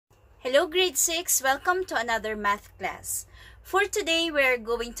Hello grade 6, welcome to another math class. For today, we are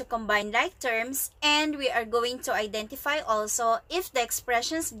going to combine like terms and we are going to identify also if the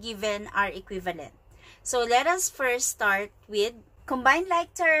expressions given are equivalent. So let us first start with combine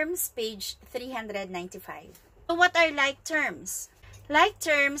like terms, page 395. So what are like terms? Like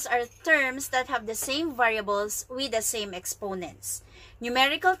terms are terms that have the same variables with the same exponents.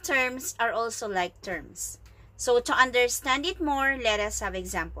 Numerical terms are also like terms. So to understand it more, let us have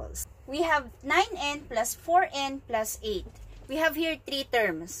examples. We have 9n plus 4n plus 8. We have here three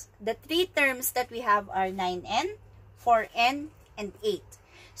terms. The three terms that we have are 9n, 4n, and 8.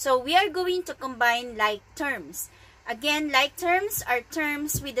 So we are going to combine like terms. Again, like terms are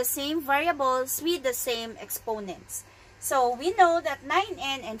terms with the same variables with the same exponents. So we know that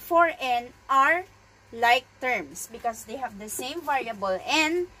 9n and 4n are like terms because they have the same variable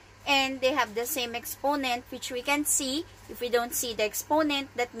n and they have the same exponent, which we can see. If we don't see the exponent,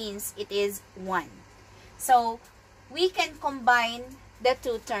 that means it is 1. So we can combine the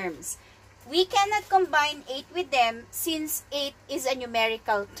two terms. We cannot combine 8 with them since 8 is a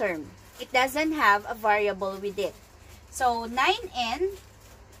numerical term. It doesn't have a variable with it. So 9n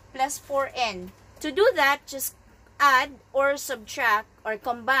plus 4n. To do that, just add or subtract or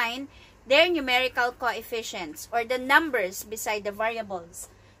combine their numerical coefficients or the numbers beside the variables.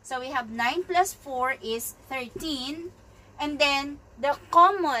 So we have 9 plus 4 is 13, and then the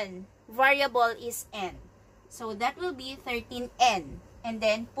common variable is n. So that will be 13n, and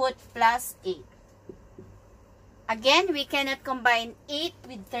then put plus 8. Again, we cannot combine 8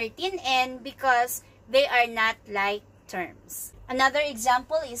 with 13n because they are not like terms. Another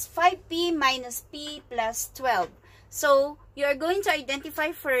example is 5p minus p plus 12. So you are going to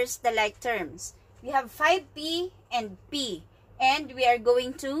identify first the like terms. We have 5p and p. And we are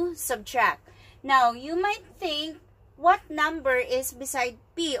going to subtract. Now, you might think, what number is beside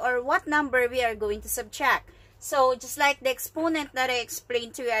p or what number we are going to subtract? So, just like the exponent that I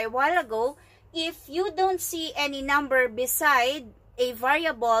explained to you a while ago, if you don't see any number beside a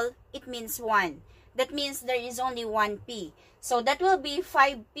variable, it means 1. That means there is only 1p. So, that will be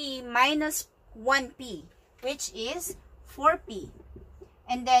 5p minus 1p, which is 4p.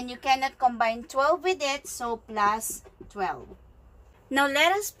 And then, you cannot combine 12 with it, so plus 12. Now,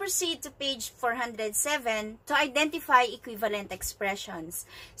 let us proceed to page 407 to identify equivalent expressions.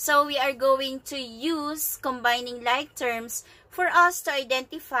 So, we are going to use combining like terms for us to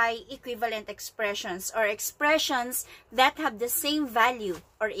identify equivalent expressions or expressions that have the same value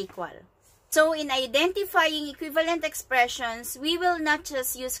or equal. So, in identifying equivalent expressions, we will not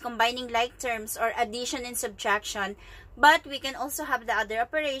just use combining like terms or addition and subtraction, but we can also have the other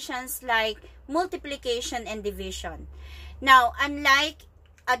operations like multiplication and division. Now, unlike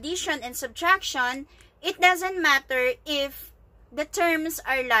addition and subtraction, it doesn't matter if the terms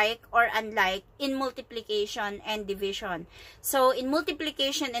are like or unlike in multiplication and division. So, in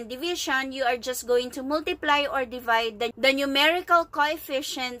multiplication and division, you are just going to multiply or divide the numerical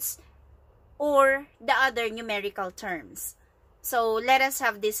coefficients or the other numerical terms. So, let us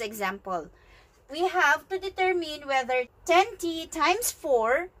have this example. We have to determine whether 10t times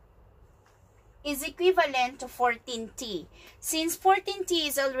 4 is equivalent to 14t. Since 14t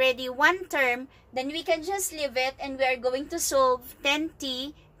is already one term, then we can just leave it and we are going to solve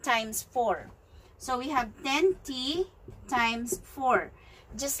 10t times 4. So we have 10t times 4.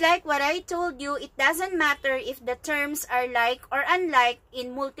 Just like what I told you, it doesn't matter if the terms are like or unlike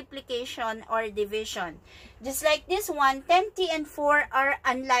in multiplication or division. Just like this one, 10t and 4 are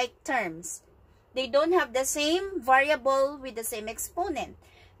unlike terms. They don't have the same variable with the same exponent,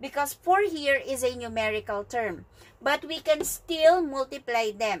 because 4 here is a numerical term. But we can still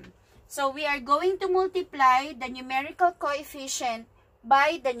multiply them. So we are going to multiply the numerical coefficient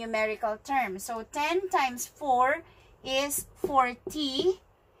by the numerical term. So 10 times 4 is 4t.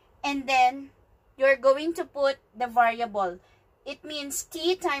 And then you're going to put the variable. It means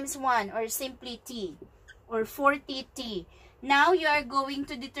t times 1 or simply t or 40t. Now you are going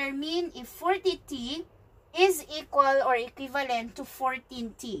to determine if 40t is equal or equivalent to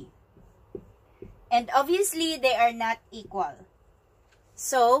 14t. And obviously, they are not equal.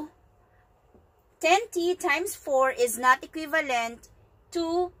 So, 10t times 4 is not equivalent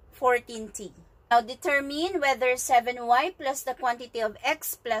to 14t. Now, determine whether 7y plus the quantity of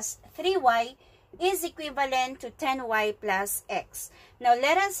x plus 3y is equivalent to 10y plus x. Now,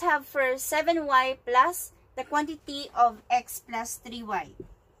 let us have first 7y plus the quantity of x plus 3y.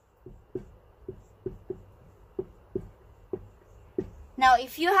 Now,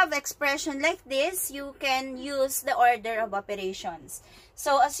 if you have expression like this, you can use the order of operations.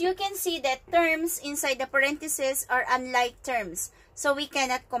 So, as you can see that terms inside the parentheses are unlike terms. so we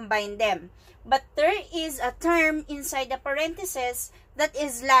cannot combine them. But there is a term inside the parentheses that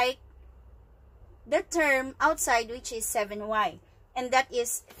is like the term outside, which is 7y. And that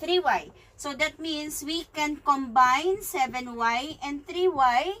is 3y. So that means we can combine 7y and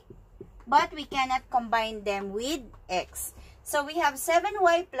 3y, but we cannot combine them with x. So we have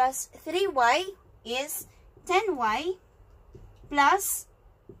 7y plus 3y is 10y plus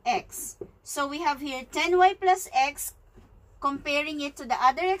x. So we have here 10y plus x. Comparing it to the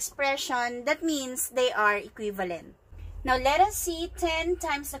other expression, that means they are equivalent. Now let us see 10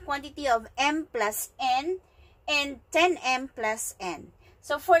 times the quantity of m plus n and 10m plus n.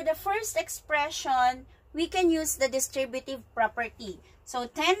 So for the first expression, we can use the distributive property. So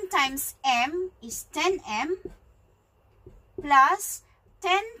 10 times m is 10m plus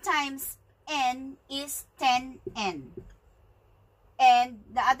 10 times n is 10n. And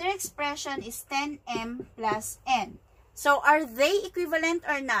the other expression is 10m plus n. So are they equivalent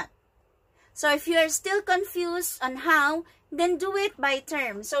or not? So if you are still confused on how, then do it by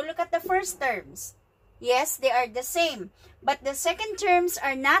term. So look at the first terms. Yes, they are the same. But the second terms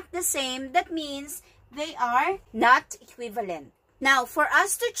are not the same. That means they are not equivalent. Now, for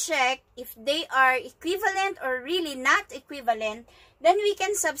us to check if they are equivalent or really not equivalent, then we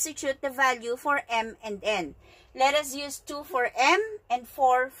can substitute the value for m and n. Let us use 2 for m and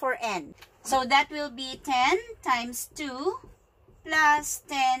 4 for n. So that will be 10 times 2 plus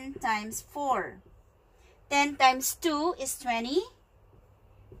 10 times 4. 10 times 2 is 20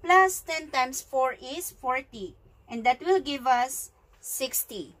 plus 10 times 4 is 40. And that will give us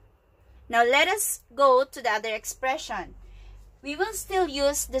 60. Now let us go to the other expression. We will still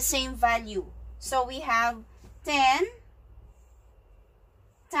use the same value. So we have 10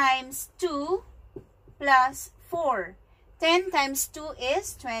 times 2 plus 4. 10 times 2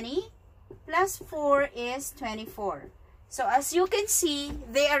 is 20 plus 4 is 24. So as you can see,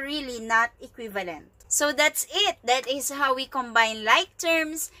 they are really not equivalent. So that's it. That is how we combine like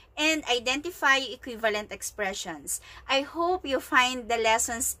terms and identify equivalent expressions. I hope you find the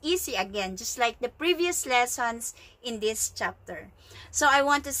lessons easy again, just like the previous lessons in this chapter. So I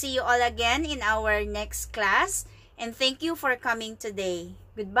want to see you all again in our next class. And thank you for coming today.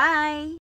 Goodbye!